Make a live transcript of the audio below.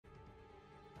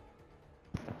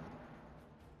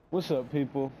What's up,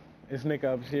 people? It's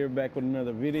Nickopz here, back with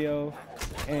another video,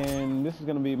 and this is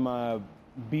gonna be my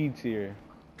B tier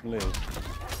list.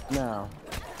 Now,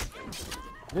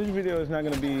 this video is not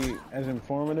gonna be as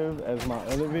informative as my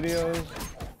other videos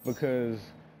because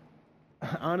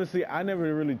honestly, I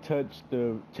never really touched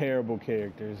the terrible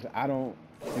characters. I don't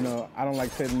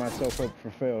like setting myself up for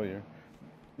failure.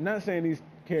 Not saying these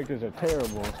characters are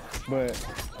terrible, but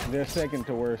they're second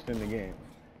to worst in the game.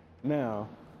 Now,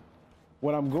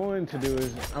 what I'm going to do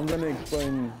is I'm going to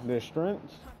explain their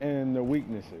strengths and their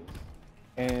weaknesses.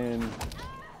 And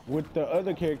with the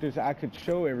other characters, I could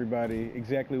show everybody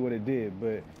exactly what it did,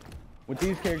 but with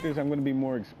these characters, I'm going to be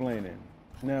more explaining.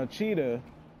 Now, Cheetah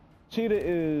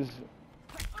is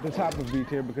the top of B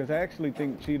tier because I actually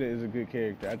think Cheetah is a good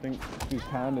character. I think she's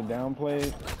kind of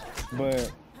downplayed,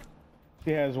 but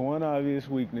she has one obvious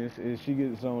weakness, is she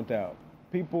gets zoned out.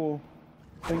 People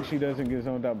think she doesn't get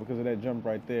zoned out because of that jump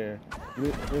right there.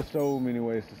 There's so many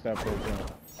ways to stop that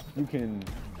jump. You can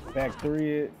back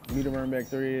three it, meter run back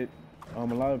three it. A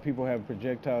lot of people have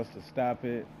projectiles to stop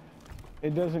it.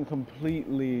 It doesn't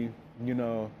completely,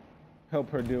 help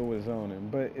her deal with zoning,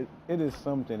 but it is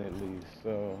something at least.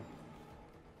 So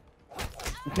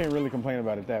you can't really complain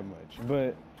about it that much.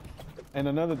 And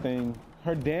another thing,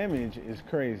 her damage is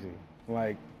crazy.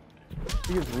 Like,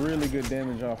 she gets really good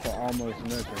damage off of almost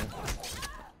nothing.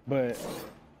 But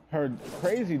her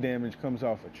crazy damage comes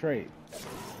off a trait.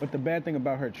 But the bad thing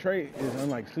about her trait is,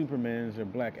 unlike Superman's or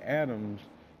Black Adam's,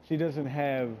 she doesn't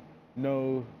have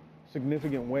no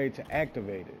significant way to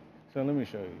activate it. So let me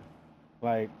show you.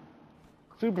 Like,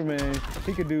 Superman,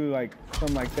 he could do like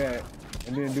something like that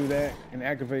and then do that and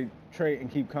activate trait and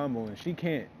keep comboing. She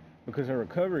can't because her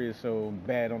recovery is so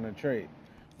bad on her trait.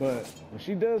 But when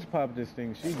she does pop this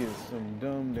thing, she gets some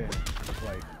dumb damage.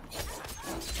 Like,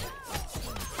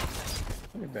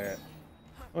 look at that.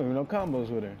 I don't even know combos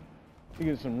with her. She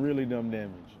gets some really dumb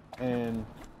damage. And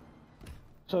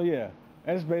so yeah,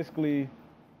 let's basically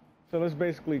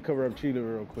cover up Cheetah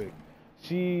real quick.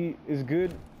 She is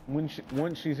good once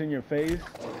she's in your face,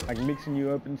 like mixing you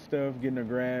up and stuff, getting her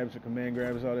grabs, her command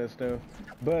grabs, all that stuff.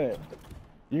 But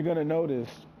you're gonna notice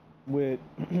with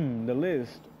the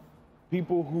list,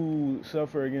 people who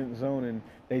suffer against zoning,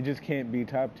 they just can't be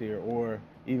top tier or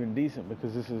even decent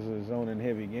because this is a zoning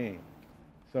heavy game.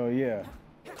 So yeah,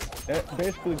 that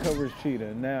basically covers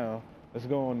Cheetah. Now, let's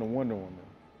go on to Wonder Woman.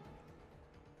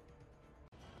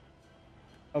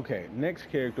 Okay, next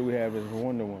character we have is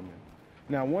Wonder Woman.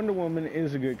 Now, Wonder Woman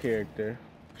is a good character.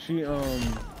 She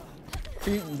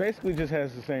basically just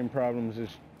has the same problems as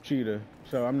Cheetah,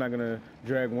 so I'm not gonna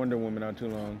drag Wonder Woman out too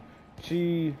long.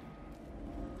 She's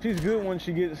good when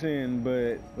she gets in,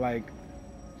 but like,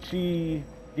 she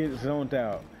gets zoned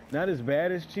out. Not as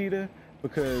bad as Cheetah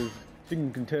because she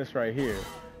can contest right here,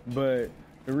 but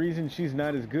the reason she's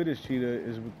not as good as Cheetah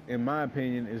is, in my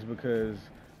opinion, is because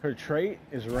her trait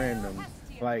is random.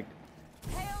 Like,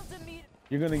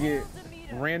 you're gonna get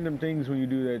random things when you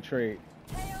do that trait.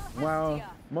 While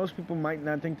most people might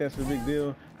not think that's a big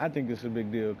deal, I think it's a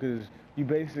big deal because you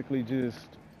basically just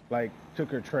like took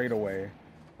her trait away.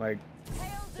 Like,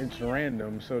 it's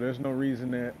random, so there's no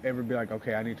reason to ever be like,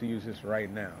 okay, I need to use this right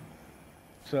now.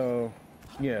 So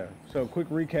yeah, so quick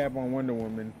recap on Wonder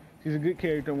Woman. She's a good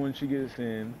character when she gets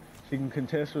in. She can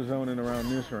contest with zoning around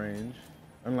this range,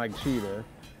 unlike Cheetah,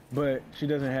 but she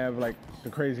doesn't have like the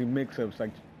crazy mix-ups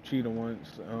like Cheetah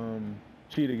once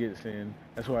Cheetah gets in.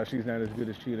 That's why she's not as good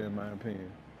as Cheetah, in my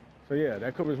opinion. So yeah,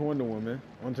 that covers Wonder Woman.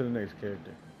 On to the next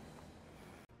character.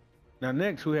 Now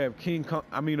next we have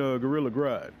Gorilla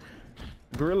Grodd.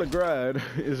 Gorilla Grodd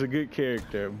is a good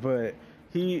character, but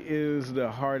he is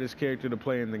the hardest character to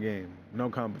play in the game. No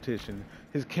competition.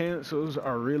 His cancels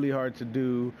are really hard to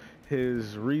do.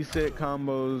 His reset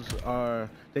combos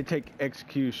they take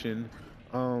execution.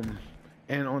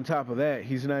 And on top of that,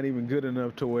 he's not even good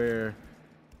enough to where,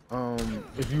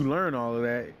 if you learn all of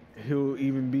that, he'll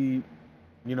even be,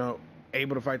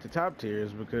 able to fight the top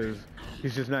tiers because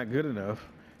he's just not good enough.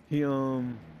 He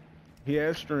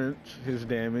has strength, his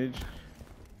damage,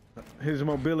 his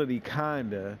mobility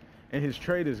kinda, and his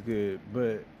trait is good,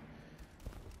 but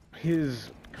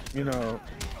the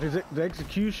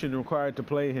execution required to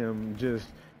play him just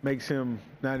makes him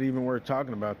not even worth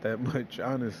talking about that much,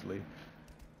 honestly.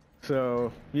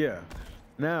 So yeah,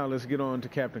 now let's get on to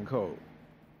Captain Cold.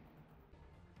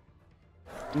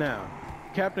 Now,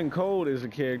 Captain Cold is a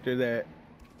character that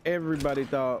everybody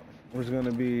thought was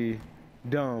gonna be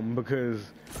dumb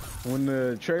because when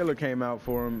the trailer came out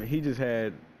for him, he just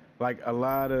had like a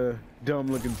lot of dumb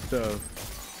looking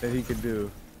stuff that he could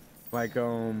do. Like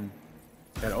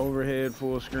that overhead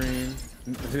full screen,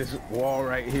 this wall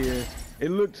right here,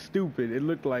 it looked stupid. It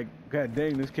looked like, god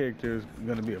dang, this character is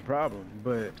gonna be a problem.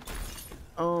 But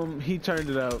he turned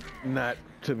it out not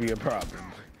to be a problem.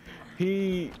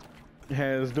 He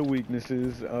has the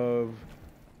weaknesses of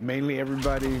mainly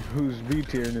everybody who's B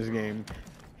tier in this game.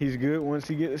 He's good once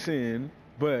he gets in,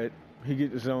 but he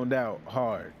gets zoned out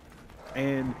hard,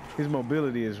 and his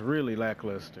mobility is really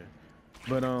lackluster.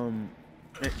 But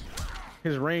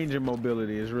his range and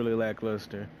mobility is really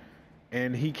lackluster,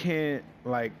 and he can't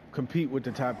like compete with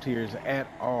the top tiers at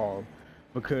all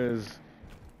because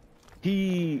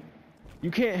you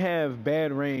can't have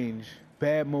bad range,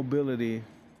 bad mobility,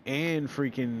 and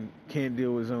freaking can't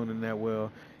deal with zoning that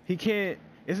well. He can't.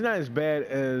 It's not as bad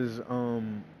as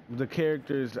the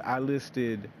characters I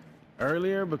listed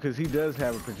earlier because he does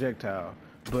have a projectile,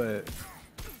 but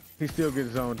he still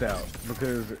gets zoned out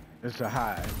because it's a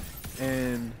high.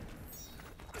 And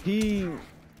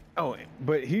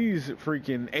but he's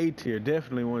freaking A tier,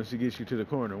 definitely once he gets you to the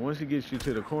corner. Once he gets you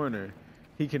to the corner,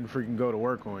 he can freaking go to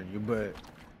work on you, but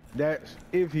that's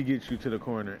if he gets you to the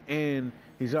corner. And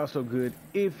he's also good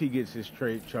if he gets his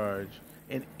trait charge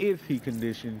and if he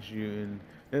conditions you, and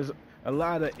there's a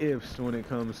lot of ifs when it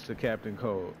comes to Captain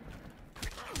Cold.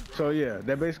 So yeah,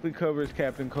 that basically covers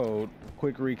Captain Cold.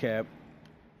 Quick recap.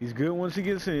 He's good once he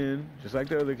gets in, just like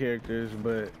the other characters,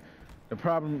 but the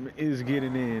problem is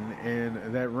getting in,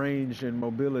 and that range and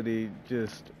mobility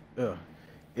just,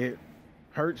 it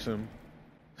hurts him.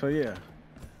 So yeah,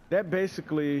 that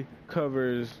basically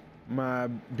covers my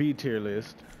B tier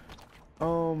list.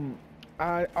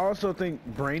 I also think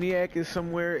Brainiac is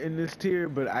somewhere in this tier,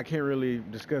 but I can't really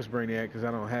discuss Brainiac because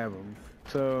I don't have him.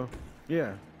 So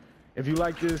yeah, if you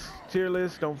like this tier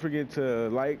list, don't forget to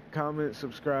like, comment,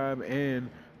 subscribe, and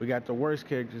we got the worst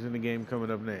characters in the game coming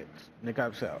up next.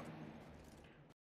 Nickopz out.